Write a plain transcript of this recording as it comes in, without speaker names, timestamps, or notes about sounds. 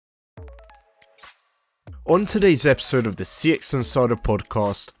On today's episode of the CX Insider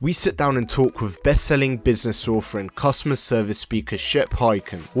podcast, we sit down and talk with best-selling business author and customer service speaker Shep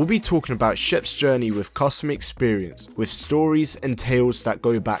Hyken. We'll be talking about Shep's journey with customer experience, with stories and tales that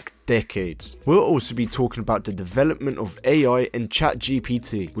go back decades. We'll also be talking about the development of AI and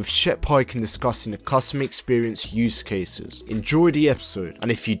ChatGPT, with Shep Hyken discussing the customer experience use cases. Enjoy the episode, and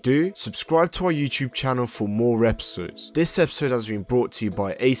if you do, subscribe to our YouTube channel for more episodes. This episode has been brought to you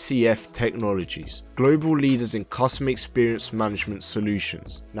by ACF Technologies, global leaders in customer experience management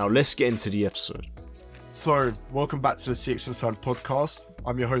solutions. Now let's get into the episode. So, welcome back to the CX Inside podcast.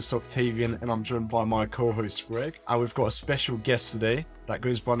 I'm your host Octavian, and I'm joined by my co-host Greg. And we've got a special guest today that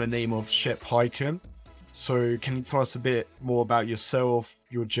goes by the name of Shep Hyken. So, can you tell us a bit more about yourself,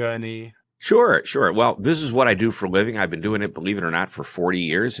 your journey? Sure. Well, this is what I do for a living. I've been doing it, believe it or not, for 40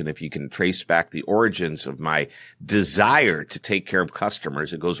 years. And if you can trace back the origins of my desire to take care of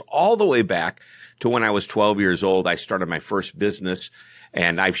customers, it goes all the way back to when I was 12 years old. I started my first business.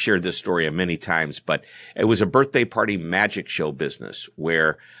 And I've shared this story many times, but it was a birthday party magic show business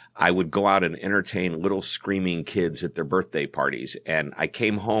where I would go out and entertain little screaming kids at their birthday parties. And I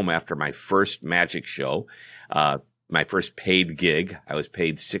came home after my first magic show, my first paid gig. I was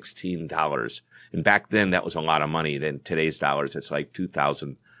paid $16. And back then that was a lot of money. Then today's dollars, it's like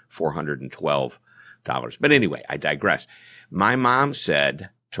 $2,412. But anyway, I digress. My mom said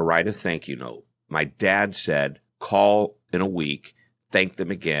to write a thank you note. My dad said, call in a week. Thank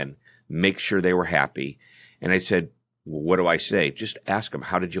them again, make sure they were happy. And I said, well, what do I say? Just ask them,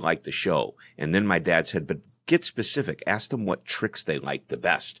 how did you like the show? And then my dad said, but get specific. Ask them what tricks they like the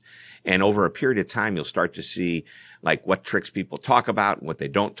best. And over a period of time, you'll start to see like what tricks people talk about and what they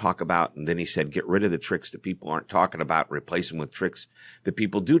don't talk about. And then he said, get rid of the tricks that people aren't talking about, replace them with tricks that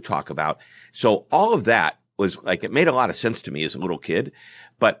people do talk about. So all of that was like, it made a lot of sense to me as a little kid.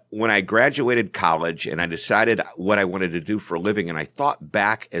 But when I graduated college and I decided what I wanted to do for a living, and I thought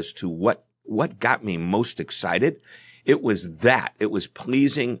back as to what got me most excited, it was that. It was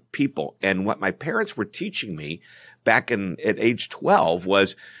pleasing people. And what my parents were teaching me back at age 12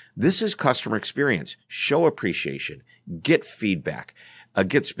 was, this is customer experience. Show appreciation. Get feedback.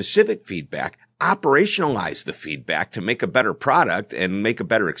 Get specific feedback. Operationalize the feedback to make a better product and make a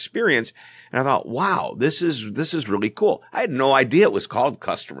better experience. And I thought, wow, this is really cool. I had no idea it was called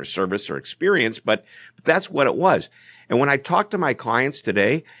customer service or experience, but that's what it was. And when I talk to my clients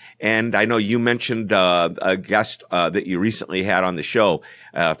today, and I know you mentioned a guest that you recently had on the show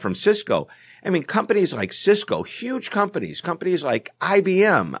from Cisco. I mean, companies like Cisco, huge companies like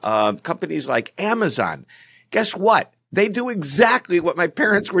IBM, companies like Amazon. Guess what? They do exactly what my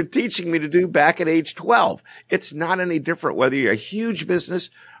parents were teaching me to do back at age 12. It's not any different whether you're a huge business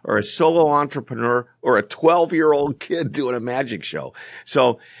or a solo entrepreneur or a 12-year-old kid doing a magic show.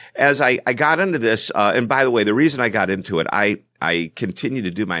 So as I got into this, and by the way, the reason I got into it, I continued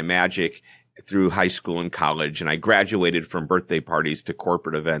to do my magic through high school and college, and I graduated from birthday parties to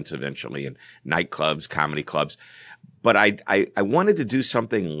corporate events eventually, and nightclubs, comedy clubs. But I wanted to do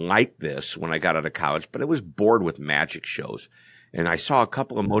something like this when I got out of college, but I was bored with magic shows. And I saw a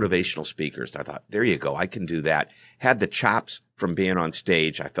couple of motivational speakers. And I thought, there you go. I can do that. Had the chops from being on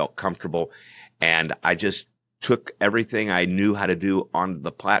stage. I felt comfortable. And I just took everything I knew how to do on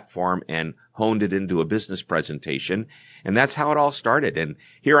the platform and honed it into a business presentation. And that's how it all started. And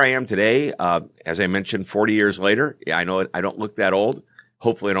here I am today. As I mentioned, 40 years later. Yeah, I know I don't look that old.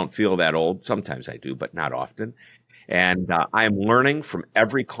 Hopefully I don't feel that old. Sometimes I do, but not often. And I am learning from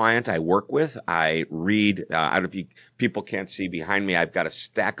every client I work with. I read, people can't see behind me, I've got a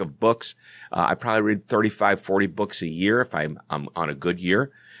stack of books. I probably read 35, 40 books a year if I'm on a good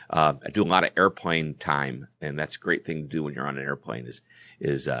year. I do a lot of airplane time, and that's a great thing to do when you're on an airplane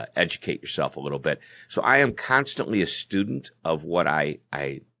is educate yourself a little bit. So I am constantly a student of what I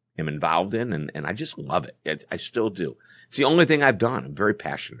am involved in, and I just love it. I still do. It's the only thing I've done. I'm very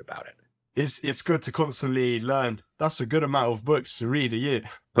passionate about it. It's good to constantly learn. That's a good amount of books to read a year.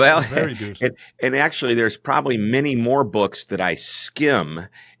 Well, that's very good. And actually, there's probably many more books that I skim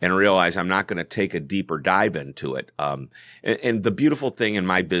and realize I'm not going to take a deeper dive into it. And the beautiful thing in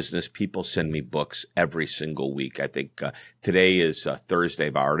my business, people send me books every single week. I think today is Thursday.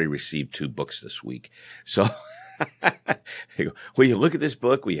 I've already received 2 books this week. So they go, will you look at this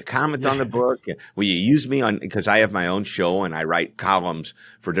book? Will you comment on the book? Will you use me on, because I have my own show and I write columns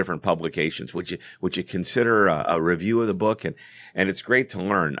for different publications. Would you consider a review of the book? And it's great to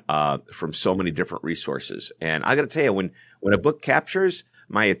learn from so many different resources. And I got to tell you, when a book captures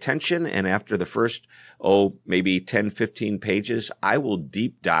my attention, and after the first, maybe 10, 15 pages, I will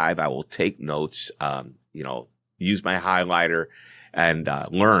deep dive. I will take notes, use my highlighter, and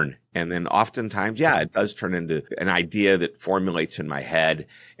learn. And then oftentimes, yeah, it does turn into an idea that formulates in my head,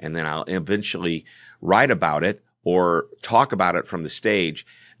 and then I'll eventually write about it or talk about it from the stage.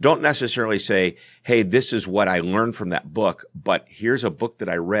 Don't necessarily say, hey, this is what I learned from that book, but here's a book that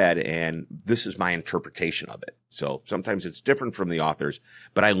I read and this is my interpretation of it. So sometimes it's different from the authors,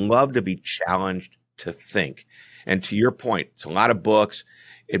 but I love to be challenged to think. And to your point, it's a lot of books.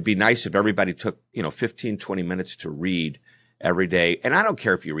 It'd be nice if everybody took, 15, 20 minutes to read every day. And I don't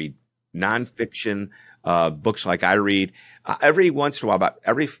care if you read nonfiction, books like I read. Every once in a while, about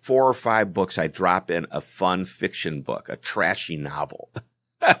every 4 or 5 books, I drop in a fun fiction book, a trashy novel,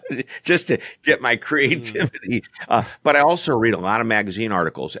 just to get my creativity. But I also read a lot of magazine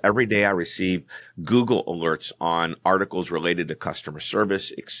articles. Every day I receive Google alerts on articles related to customer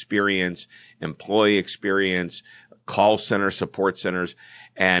service, experience, employee experience, call center, support centers.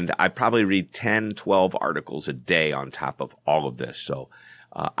 And I probably read 10, 12 articles a day on top of all of this. So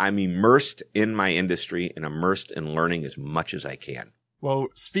I'm immersed in my industry and immersed in learning as much as I can. Well,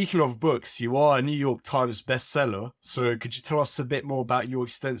 speaking of books, you are a New York Times bestseller. So could you tell us a bit more about your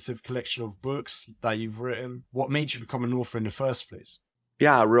extensive collection of books that you've written? What made you become an author in the first place?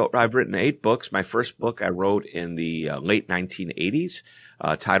 Yeah, I've written 8 books. My first book I wrote in the late 1980s,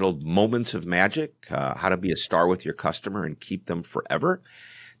 titled Moments of Magic, How to Be a Star with Your Customer and Keep Them Forever.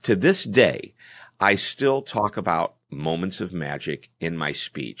 To this day, I still talk about moments of magic in my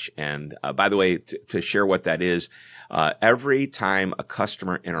speech. And by the way, to share what that is, every time a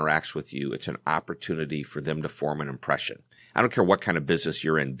customer interacts with you, it's an opportunity for them to form an impression. I don't care what kind of business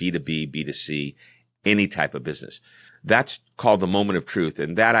you're in, B2B, B2C, any type of business. That's called the moment of truth.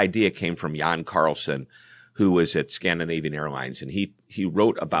 And that idea came from Jan Carlson, who was at Scandinavian Airlines. And he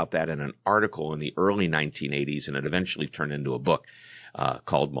wrote about that in an article in the early 1980s, and it eventually turned into a book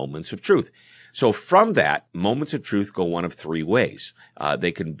called Moments of Truth. So from that, moments of truth go one of 3 ways.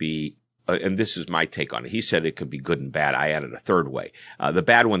 They can be, and this is my take on it. He said it could be good and bad. I added a 3rd way. The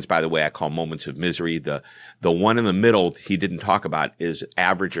bad ones, by the way, I call moments of misery. The one in the middle he didn't talk about is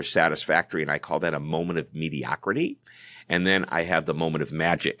average or satisfactory, and I call that a moment of mediocrity. And then I have the moment of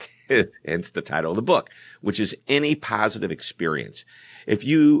magic, hence the title of the book, which is any positive experience. If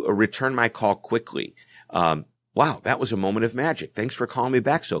you return my call quickly, wow, that was a moment of magic. Thanks for calling me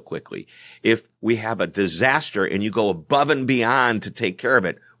back so quickly. If we have a disaster and you go above and beyond to take care of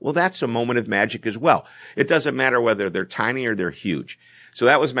it, well, that's a moment of magic as well. It doesn't matter whether they're tiny or they're huge. So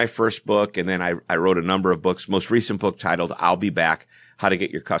that was my first book. And then I wrote a number of books. Most recent book titled I'll Be Back, How to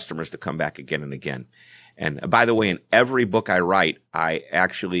Get Your Customers to Come Back Again and Again. And by the way, in every book I write, I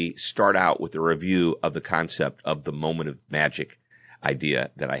actually start out with a review of the concept of the moment of magic idea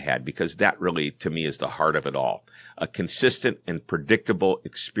that I had, because that really, to me, is the heart of it all. A consistent and predictable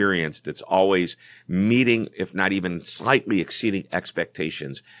experience that's always meeting, if not even slightly exceeding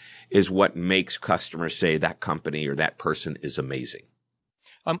expectations, is what makes customers say that company or that person is amazing.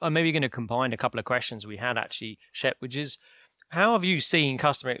 I'm maybe going to combine a couple of questions we had actually, Shep, which is, how have you seen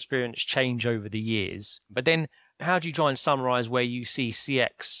customer experience change over the years? But then how do you try and summarize where you see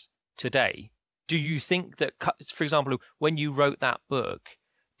CX today? Do you think that, for example, when you wrote that book,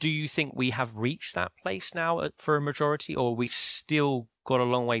 do you think we have reached that place now for a majority, or are we still got a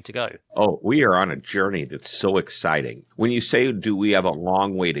long way to go? Oh, we are on a journey that's so exciting. When you say, do we have a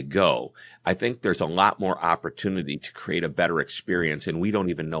long way to go? I think there's a lot more opportunity to create a better experience, and we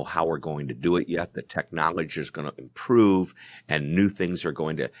don't even know how we're going to do it yet. The technology is going to improve and new things are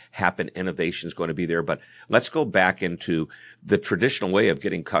going to happen. Innovation is going to be there. But let's go back into the traditional way of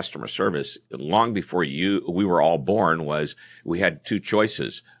getting customer service. Long before we were all born, was we had 2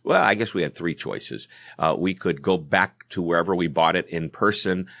 choices. Well, I guess we had 3 choices. We could go back to wherever we bought it in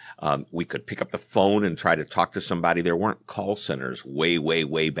person. We could pick up the phone and try to talk to somebody. There weren't call centers way, way,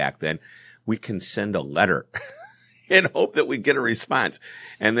 way back then. We can send a letter and hope that we get a response.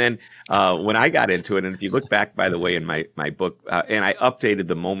 And then when I got into it, and if you look back, by the way, in my book, and I updated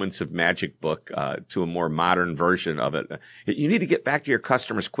the Moments of Magic book to a more modern version of it. You need to get back to your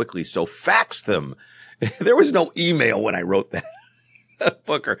customers quickly, so fax them. There was no email when I wrote that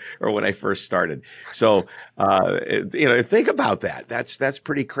book or when I first started. So, think about that. That's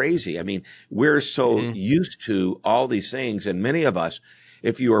pretty crazy. I mean, we're so used to all these things, and many of us,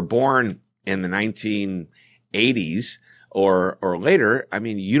 if you were born in the 1980s or later, I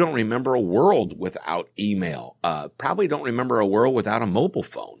mean, you don't remember a world without email. Probably don't remember a world without a mobile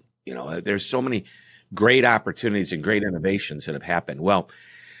phone. There's so many great opportunities and great innovations that have happened. Well,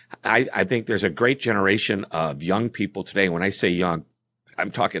 I think there's a great generation of young people today. When I say young, I'm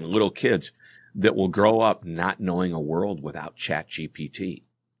talking little kids that will grow up not knowing a world without ChatGPT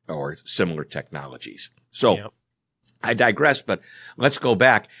or similar technologies. So I digress, but let's go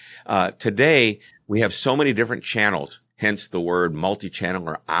back. Today, we have so many different channels, hence the word multi-channel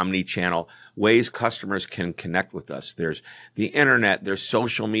or omni-channel, ways customers can connect with us. There's the internet, there's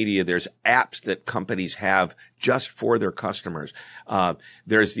social media, there's apps that companies have just for their customers.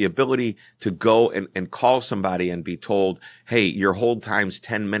 There's the ability to go and call somebody and be told, hey, your hold time's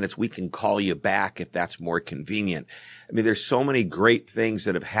 10 minutes. We can call you back if that's more convenient. I mean, there's so many great things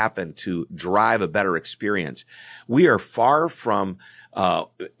that have happened to drive a better experience. We are far from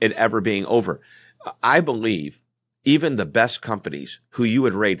it ever being over. I believe even the best companies who you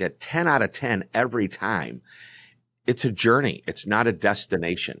would rate at 10 out of 10 every time, it's a journey. It's not a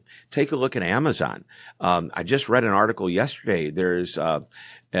destination. Take a look at Amazon. I just read an article yesterday. There's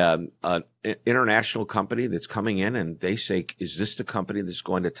an international company that's coming in and they say, is this the company that's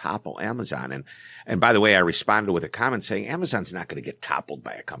going to topple Amazon? And by the way, I responded with a comment saying, Amazon's not going to get toppled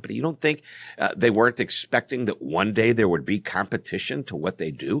by a company. You don't think they weren't expecting that one day there would be competition to what they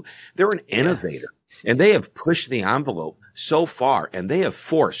do? They're an innovator. And they have pushed the envelope so far, and they have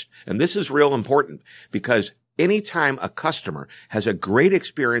forced, and this is real important, because anytime a customer has a great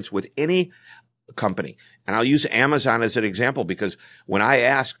experience with any company, and I'll use Amazon as an example, because when I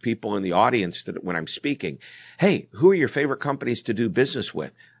ask people in the audience that when I'm speaking, hey, who are your favorite companies to do business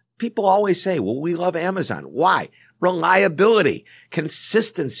with? People always say, well, we love Amazon. Why? Reliability,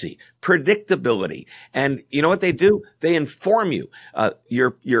 consistency, predictability. And you know what they do? They inform you.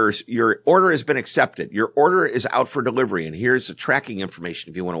 Your order has been accepted. Your order is out for delivery. And here's the tracking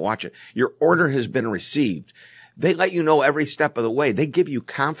information if you want to watch it. Your order has been received. They let you know every step of the way. They give you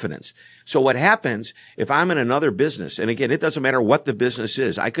confidence. So what happens if I'm in another business, and again, it doesn't matter what the business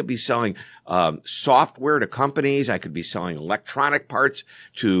is. I could be selling software to companies. I could be selling electronic parts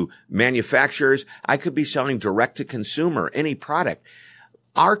to manufacturers. I could be selling direct to consumer, any product.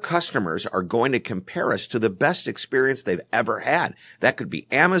 Our customers are going to compare us to the best experience they've ever had. That could be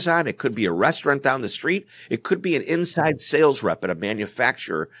Amazon. It could be a restaurant down the street. It could be an inside sales rep at a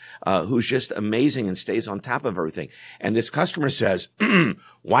manufacturer who's just amazing and stays on top of everything. And this customer says,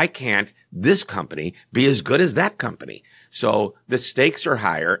 why can't this company be as good as that company? So the stakes are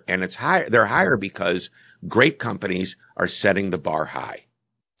higher, and it's higher. They're higher because great companies are setting the bar high.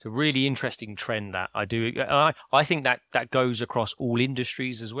 It's a really interesting trend that I think that goes across all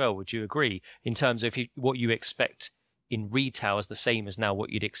industries as well. Would you agree? In terms of what you expect in retail is the same as now what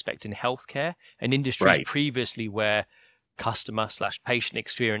you'd expect in healthcare, an industry previously where customer/patient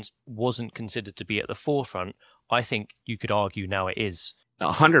experience wasn't considered to be at the forefront. I think you could argue now it is.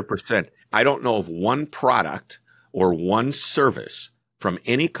 100%. I don't know of one product or one service from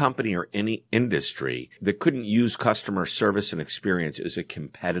any company or any industry that couldn't use customer service and experience as a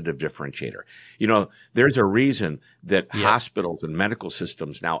competitive differentiator. You know, there's a reason that hospitals and medical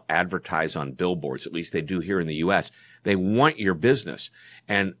systems now advertise on billboards, at least they do here in the U.S. They want your business.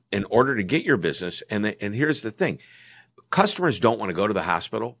 And in order to get your business, and here's the thing, customers don't want to go to the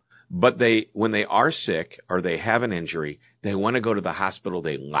hospital, but when they are sick or they have an injury, they want to go to the hospital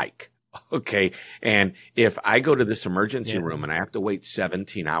they like. Okay. And if I go to this emergency room and I have to wait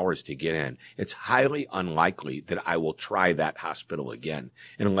 17 hours to get in, it's highly unlikely that I will try that hospital again,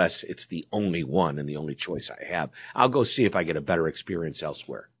 unless it's the only one and the only choice I have. I'll go see if I get a better experience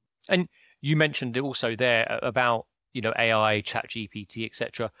elsewhere. And you mentioned also there about, AI, ChatGPT,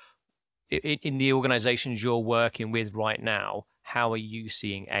 etc. In the organizations you're working with right now, how are you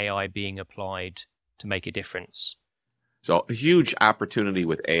seeing AI being applied to make a difference? So a huge opportunity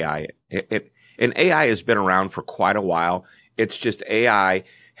with AI. And AI has been around for quite a while. It's just AI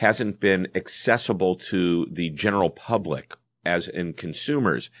hasn't been accessible to the general public, as in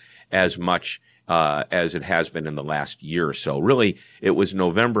consumers, as much as it has been in the last year or so. Really, it was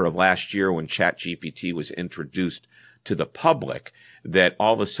November of last year when ChatGPT was introduced to the public that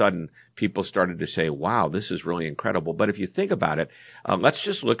all of a sudden people started to say, wow, this is really incredible. But if you think about it, let's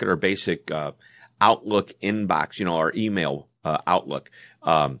just look at our basic Outlook inbox, our email Outlook.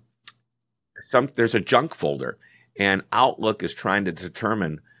 There's a junk folder, and Outlook is trying to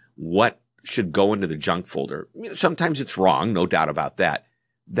determine what should go into the junk folder. Sometimes it's wrong, no doubt about that.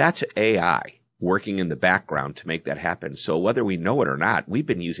 That's AI working in the background to make that happen. So whether we know it or not, we've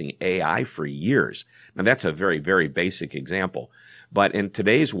been using AI for years. Now that's a very, very basic example. But in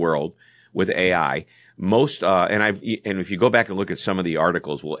today's world with AI, and if you go back and look at some of the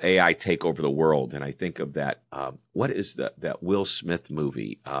articles, will AI take over the world? And I think of that, what is that Will Smith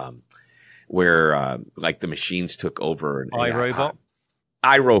movie, where, like the machines took over? iRobot?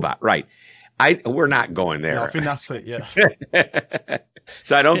 iRobot, right. We're not going there. Yeah, I think that's it. Yeah.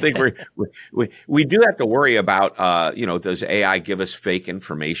 So I don't think we do have to worry about, does AI give us fake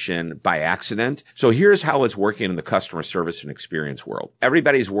information by accident? So here's how it's working in the customer service and experience world.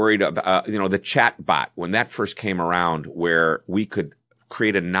 Everybody's worried about, the chat bot, when that first came around, where we could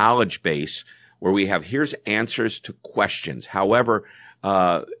create a knowledge base where we have, here's answers to questions. However,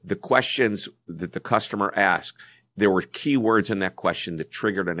 the questions that the customer asked, there were keywords in that question that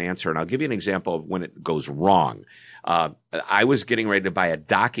triggered an answer. And I'll give you an example of when it goes wrong. I was getting ready to buy a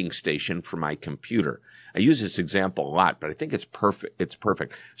docking station for my computer. I use this example a lot, but I think it's perfect. It's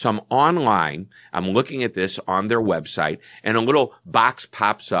perfect. So I'm online. I'm looking at this on their website, and a little box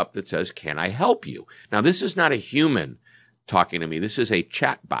pops up that says, "Can I help you?" Now, this is not a human talking to me. This is a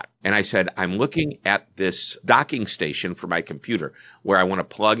chat bot. And I said, I'm looking at this docking station for my computer where I want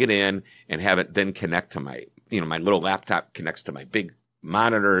to plug it in and have it then connect to my little laptop connects to my big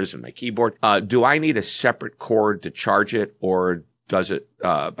monitors and my keyboard. Do I need a separate cord to charge it, or does it,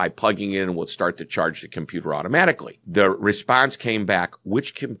 by plugging in, will it start to charge the computer automatically? The response came back,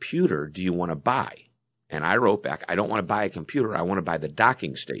 which computer do you want to buy? And I wrote back, I don't want to buy a computer. I want to buy the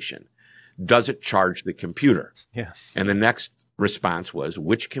docking station. Does it charge the computer? Yes. And the next response was,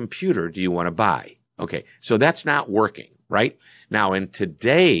 which computer do you want to buy? Okay. So that's not working, right? Now, in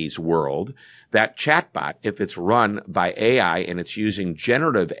today's world, that chatbot, if it's run by AI and it's using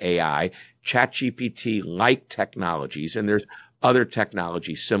generative AI, ChatGPT-like technologies, and there's other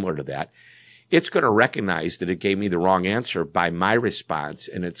technologies similar to that, it's going to recognize that it gave me the wrong answer by my response,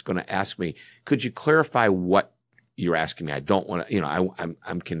 and it's going to ask me, could you clarify what you're asking me? I don't want to,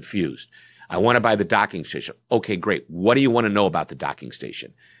 I'm confused. I want to buy the docking station. Okay, great. What do you want to know about the docking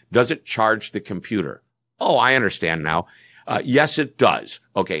station? Does it charge the computer? Oh, I understand now. Yes, it does.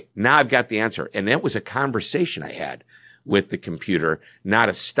 Okay, now I've got the answer. And that was a conversation I had with the computer, not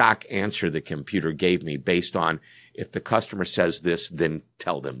a stock answer the computer gave me based on, if the customer says this, then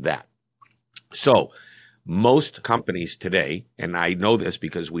tell them that. So most companies today, and I know this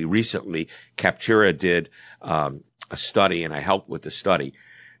because we recently, Captura did a study, and I helped with the study.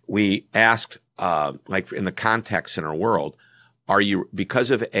 We asked, like in the contact center world,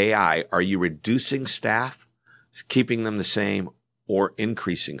 because of AI, are you reducing staff, keeping them the same, or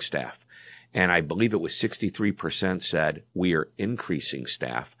increasing staff? And I believe it was 63% said we are increasing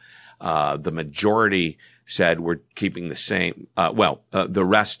staff. The majority said we're keeping the same. The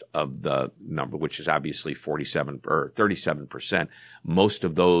rest of the number, which is obviously 47 or 37%, most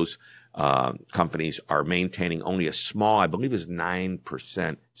of those companies are maintaining only a small, I believe is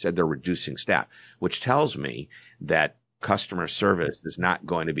 9%, said they're reducing staff, which tells me that customer service is not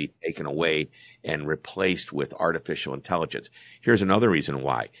going to be taken away and replaced with artificial intelligence. Here's another reason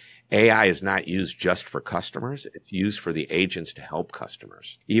why. AI is not used just for customers. It's used for the agents to help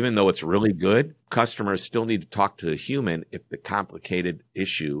customers. Even though it's really good, customers still need to talk to a human if the complicated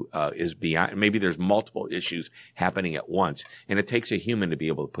issue is beyond. Maybe there's multiple issues happening at once, and it takes a human to be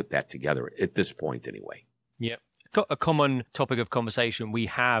able to put that together at this point anyway. Yeah. A common topic of conversation we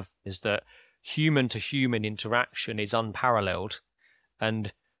have is that human-to-human interaction is unparalleled,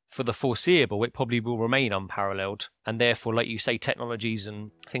 and for the foreseeable, it probably will remain unparalleled. And therefore, like you say, technologies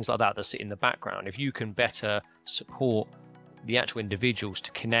and things like that sit in the background. If you can better support the actual individuals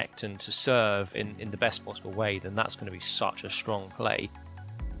to connect and to serve in the best possible way, then that's going to be such a strong play.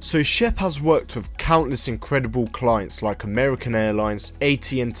 So Shep has worked with countless incredible clients like American Airlines,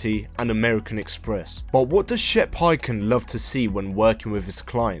 AT&T and American Express. But what does Shep Hyken love to see when working with his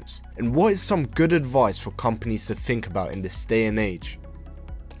clients? And what is some good advice for companies to think about in this day and age?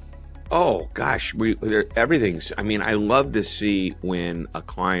 Oh gosh, everything's, I love to see when a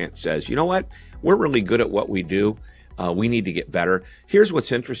client says, you know what, we're really good at what we do. We need to get better. Here's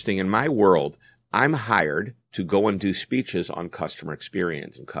what's interesting. In my world, I'm hired to go and do speeches on customer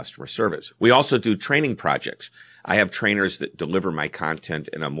experience and customer service. We also do training projects. I have trainers that deliver my content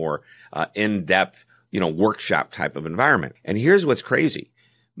in a more in-depth, workshop type of environment. And here's what's crazy.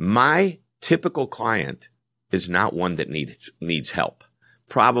 My typical client is not one that needs help.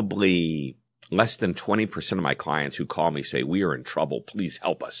 Probably less than 20% of my clients who call me say, we are in trouble. Please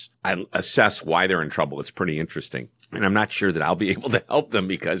help us. I assess why they're in trouble. It's pretty interesting. And I'm not sure that I'll be able to help them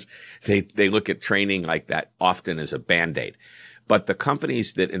because they look at training like that often as a Band-Aid. But the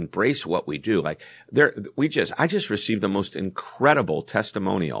companies that embrace what we do, I just received the most incredible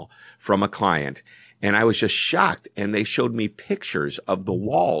testimonial from a client. And I was just shocked. And they showed me pictures of the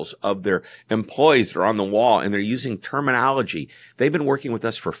walls of their employees that are on the wall, and they're using terminology. They've been working with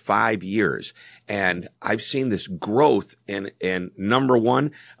us for 5 years. And I've seen this growth in number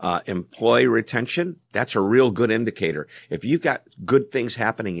one, employee retention. That's a real good indicator. If you've got good things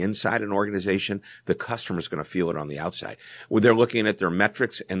happening inside an organization, the customer's going to feel it on the outside. When they're looking at their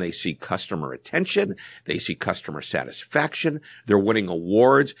metrics and they see customer attention, they see customer satisfaction, they're winning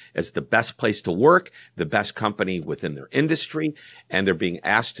awards as the best place to work, the best company within their industry, and they're being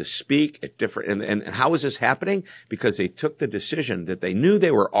asked to speak at different, and how is this happening? Because they took the decision that they knew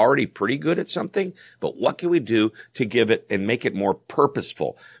they were already pretty good at something, but what can we do to give it and make it more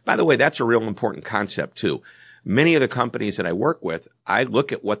purposeful? By the way, that's a real important concept too. Many of the companies that I work with, I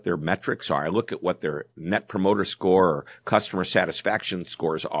look at what their metrics are. I look at what their net promoter score or customer satisfaction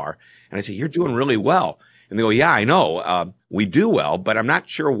scores are. And I say, you're doing really well. And they go, yeah, I know. We do well, but I'm not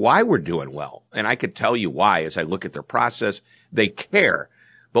sure why we're doing well. And I could tell you why as I look at their process. They care.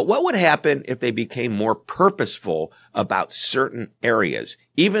 But what would happen if they became more purposeful about certain areas?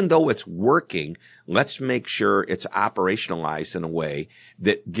 Even though it's working, let's make sure it's operationalized in a way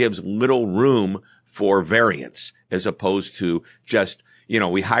that gives little room for variance, as opposed to just,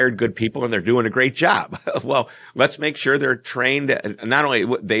 we hired good people and they're doing a great job. Well, let's make sure they're trained. Not only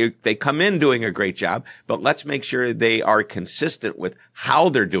they come in doing a great job, but let's make sure they are consistent with how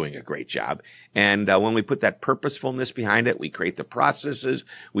they're doing a great job. And when we put that purposefulness behind it, we create the processes,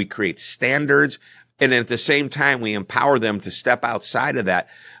 we create standards, and at the same time, we empower them to step outside of that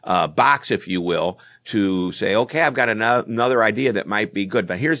box, if you will, to say, okay, I've got another idea that might be good.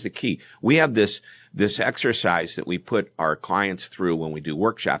 But here's the key. We have this exercise that we put our clients through when we do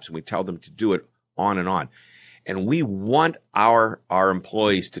workshops, and we tell them to do it on and on. And we want our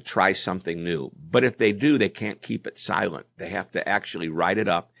employees to try something new. But if they do, they can't keep it silent. They have to actually write it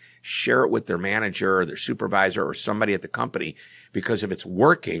up, share it with their manager or their supervisor or somebody at the company, because if it's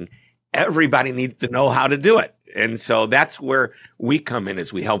working, everybody needs to know how to do it. And so that's where we come in,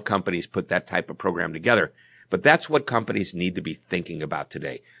 as we help companies put that type of program together. But that's what companies need to be thinking about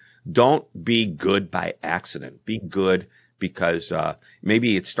today. Don't be good by accident. Be good because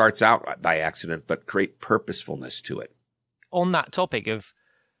maybe it starts out by accident, but create purposefulness to it. On that topic of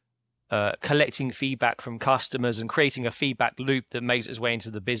collecting feedback from customers and creating a feedback loop that makes its way into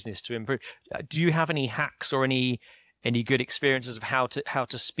the business to improve, do you have any hacks or any good experiences of how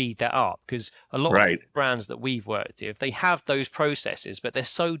to speed that up? Because a lot of brands that we've worked with, they have those processes, but they're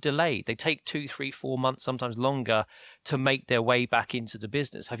so delayed. They take 2, 3, 4 months, sometimes longer, to make their way back into the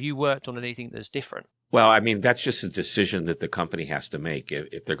business. Have you worked on anything that's different? Well, I mean, that's just a decision that the company has to make.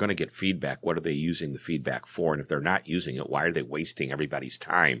 If they're going to get feedback, what are they using the feedback for? And if they're not using it, why are they wasting everybody's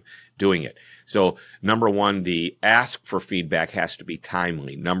time doing it? So number one, the ask for feedback has to be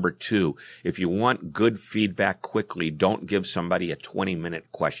timely. Number two, if you want good feedback quickly, don't give somebody a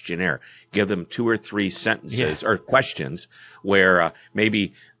 20-minute questionnaire. Give them 2 or 3 sentences or questions where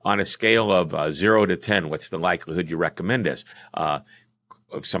maybe on a scale of 0 to 10, what's the likelihood you recommend this?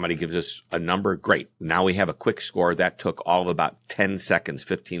 If somebody gives us a number, great. Now we have a quick score. That took all of about 10 seconds,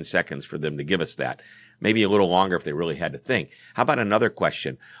 15 seconds for them to give us that. Maybe a little longer if they really had to think. How about another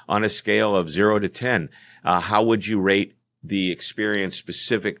question? On a scale of 0 to 10, how would you rate the experience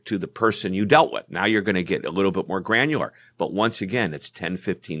specific to the person you dealt with? Now you're going to get a little bit more granular. But once again, it's 10,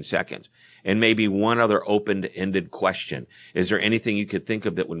 15 seconds. And maybe one other open-ended question. Is there anything you could think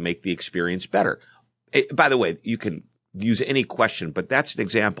of that would make the experience better? By the way, you can use any question, but that's an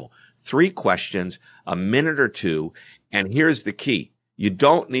example. 3 questions, a minute or 2, and here's the key. You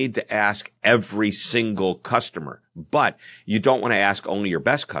don't need to ask every single customer, but you don't want to ask only your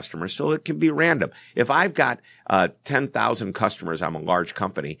best customers, so it can be random. If I've got 10,000 customers, I'm a large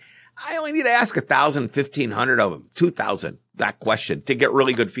company, I only need to ask 1,000, 1,500 of them, 2,000, that question to get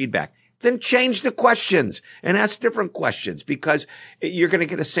really good feedback. Then change the questions and ask different questions, because you're going to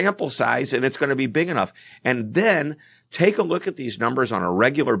get a sample size and it's going to be big enough. And then take a look at these numbers on a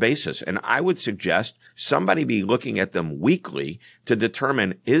regular basis. And I would suggest somebody be looking at them weekly to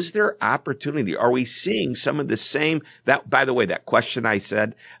determine, is there opportunity? Are we seeing some of the same, that, by the way, that question I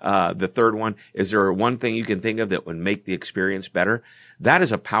said, the third one, is there one thing you can think of that would make the experience better? That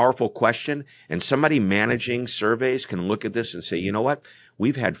is a powerful question. And somebody managing surveys can look at this and say, you know what?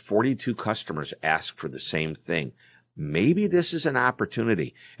 We've had 42 customers ask for the same thing. Maybe this is an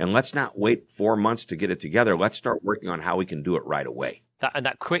opportunity, and let's not wait 4 months to get it together. Let's start working on how we can do it right away.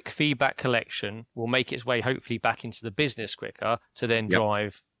 That quick feedback collection will make its way hopefully back into the business quicker to then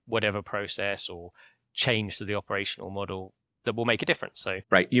drive whatever process or change to the operational model that will make a difference. So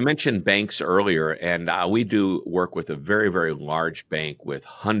right. You mentioned banks earlier, and we do work with a very, very large bank with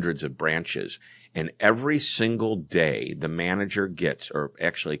hundreds of branches. And every single day, the manager gets, or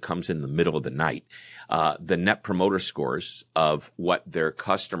actually comes in the middle of the night, the net promoter scores of what their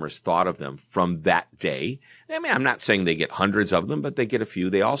customers thought of them from that day. I mean, I'm not saying they get hundreds of them, but they get a few.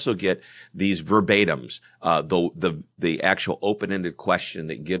 They also get these verbatims, the actual open-ended question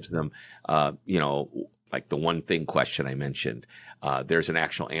that gives them, like the one thing question I mentioned. There's an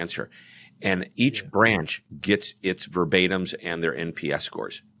actual answer. And each branch gets its verbatims and their NPS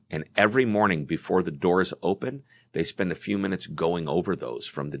scores. And every morning before the doors open, they spend a few minutes going over those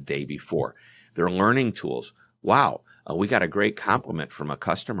from the day before. They're learning tools. Wow, we got a great compliment from a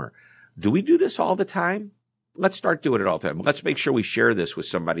customer. Do we do this all the time? Let's start doing it all the time. Let's make sure we share this with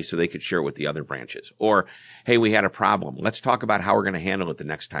somebody so they could share it with the other branches. Or, hey, we had a problem. Let's talk about how we're going to handle it the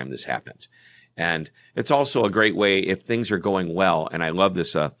next time this happens. And it's also a great way if things are going well. And I love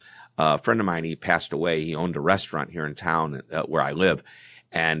this. A friend of mine, he passed away. He owned a restaurant here in town where I live.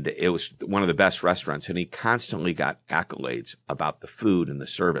 And it was one of the best restaurants. And he constantly got accolades about the food and the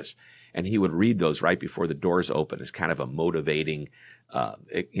service. And he would read those right before the doors open as kind of a motivating,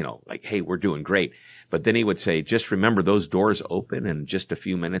 like, hey, we're doing great. But then he would say, just remember those doors open in just a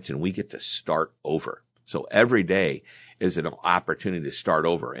few minutes and we get to start over. So every day is an opportunity to start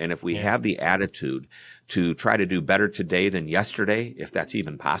over. And if we have the attitude to try to do better today than yesterday, if that's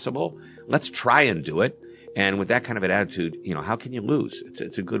even possible, let's try and do it. And with that kind of an attitude, how can you lose?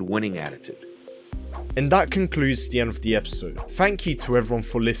 It's a good winning attitude. And that concludes the end of the episode. Thank you to everyone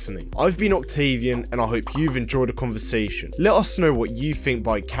for listening. I've been Octavian and I hope you've enjoyed the conversation. Let us know what you think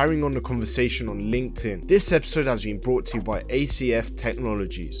by carrying on the conversation on LinkedIn. This episode has been brought to you by ACF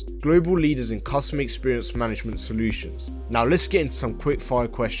Technologies, global leaders in customer experience management solutions. Now let's get into some quick fire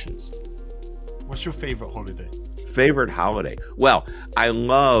questions. What's your favorite holiday? Favorite holiday? Well, I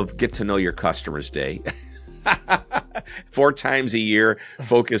love Get to Know Your Customers Day. 4 times a year,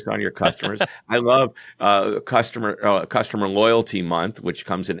 focused on your customers. I love customer loyalty month, which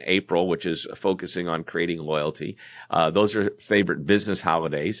comes in April, which is focusing on creating loyalty. Those are favorite business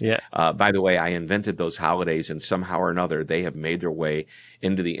holidays. Yeah. By the way, I invented those holidays, and somehow or another, they have made their way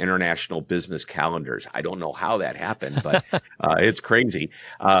into the international business calendars. I don't know how that happened, but it's crazy.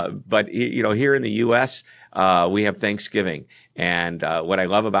 But here in the U.S., we have Thanksgiving. And what I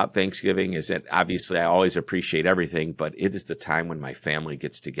love about Thanksgiving is that obviously I always appreciate everything, but it is the time when my family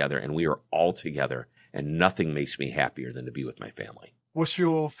gets together and we are all together, and nothing makes me happier than to be with my family. What's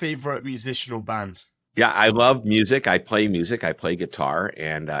your favorite musicianal band? Yeah, I love music. I play music. I play guitar,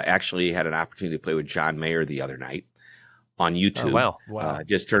 and actually had an opportunity to play with John Mayer the other night on YouTube. Oh, wow.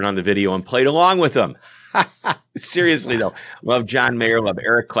 Just turned on the video and played along with him. Seriously, though. Love John Mayer. Love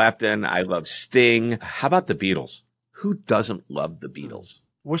Eric Clapton. I love Sting. How about the Beatles? Who doesn't love the Beatles?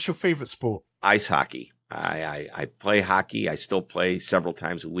 What's your favorite sport? Ice hockey. I play hockey. I still play several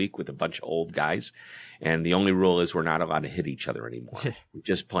times a week with a bunch of old guys. And the only rule is we're not allowed to hit each other anymore. We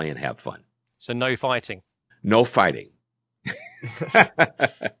just play and have fun. So no fighting? No fighting.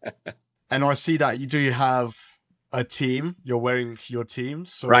 And I see that you do have a team. You're wearing your team.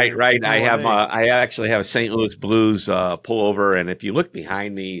 So right. I actually have a St. Louis Blues pullover, and if you look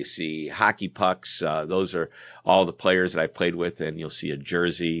behind me, you see hockey pucks. Those are all the players that I played with, and you'll see a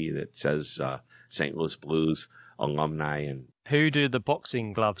jersey that says St. Louis Blues alumni. And who do the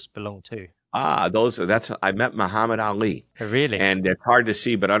boxing gloves belong to? I met Muhammad Ali. Oh, really? And it's hard to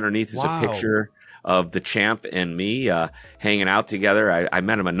see, but underneath is a picture of the champ and me hanging out together. I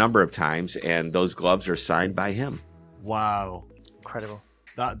met him a number of times, and those gloves are signed by him. Wow. Incredible.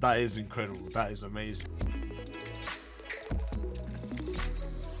 That is incredible. That is amazing.